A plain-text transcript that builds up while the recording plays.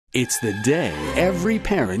It's the day every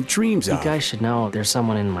parent dreams of. You guys should know there's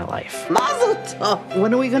someone in my life. Mazel tov!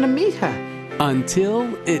 When are we gonna meet her?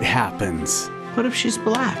 Until it happens. What if she's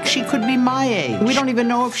black? She could be my age. We don't even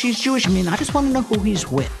know if she's Jewish. I mean, I just want to know who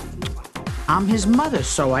he's with. I'm his mother,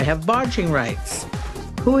 so I have barging rights.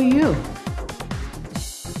 Who are you?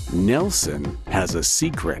 Nelson has a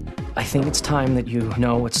secret. I think it's time that you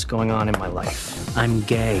know what's going on in my life. I'm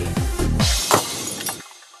gay.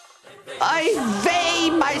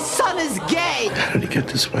 My son is gay! How did he get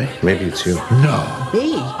this way? Maybe it's you. No.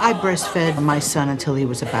 Me? I breastfed my son until he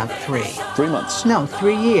was about 3. 3 months. No,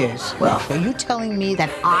 3 years. Well, are you telling me that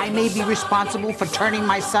I may be responsible for turning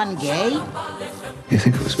my son gay? You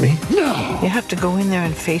think it was me? No! You have to go in there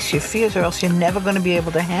and face your fears, or else you're never going to be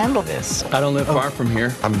able to handle this. I don't live far from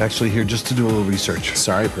here. I'm actually here just to do a little research.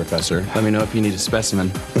 Sorry, Professor. Let me know if you need a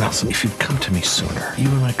specimen. Nelson, if you'd come to me sooner, you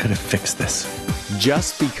and I could have fixed this.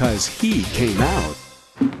 Just because he came out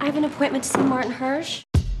I have an appointment to see Martin Hirsch.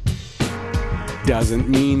 doesn't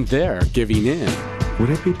mean they're giving in.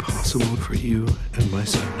 Would it be possible for you and my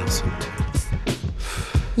son, Nelson?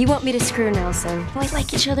 You want me to screw Nelson? We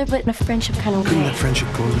like each other, but in a friendship kind of Couldn't way. that friendship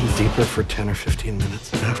go a little deeper for 10 or 15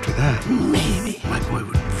 minutes? And after that, maybe my boy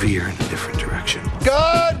would veer in a different direction.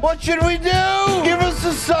 God, what should we do? Give us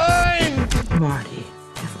a sign! Marty,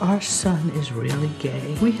 if our son is really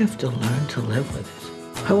gay, we have to learn to live with it.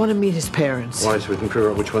 I want to meet his parents. Why, so we can figure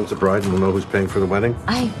out which one's the bride and we'll know who's paying for the wedding?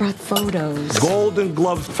 I brought photos. Golden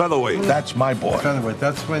Glove featherweight. That's my boy. Featherweight,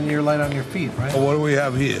 that's when you're light on your feet, right? What do we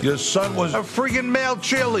have here? Your son was a friggin' male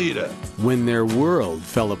cheerleader. When their world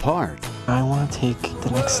fell apart. I want to take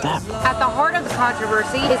the next step. At the heart of the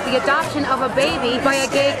controversy is the adoption of a baby by a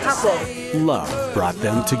gay couple. Love brought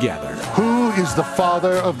them together. Who is the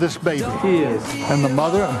father of this baby? He is. And the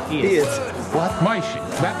mother? He is. What? Moishi,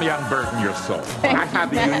 let me unburden your soul. I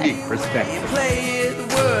have a unique perspective. Play it,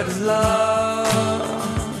 the word is love.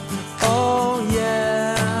 Oh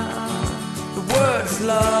yeah, the word is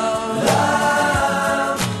love.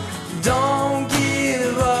 Love, don't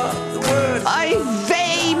give up. The word is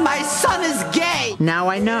my son is gay! Now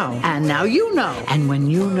I know. And now you know. And when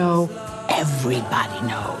you know, everybody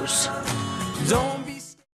knows. don't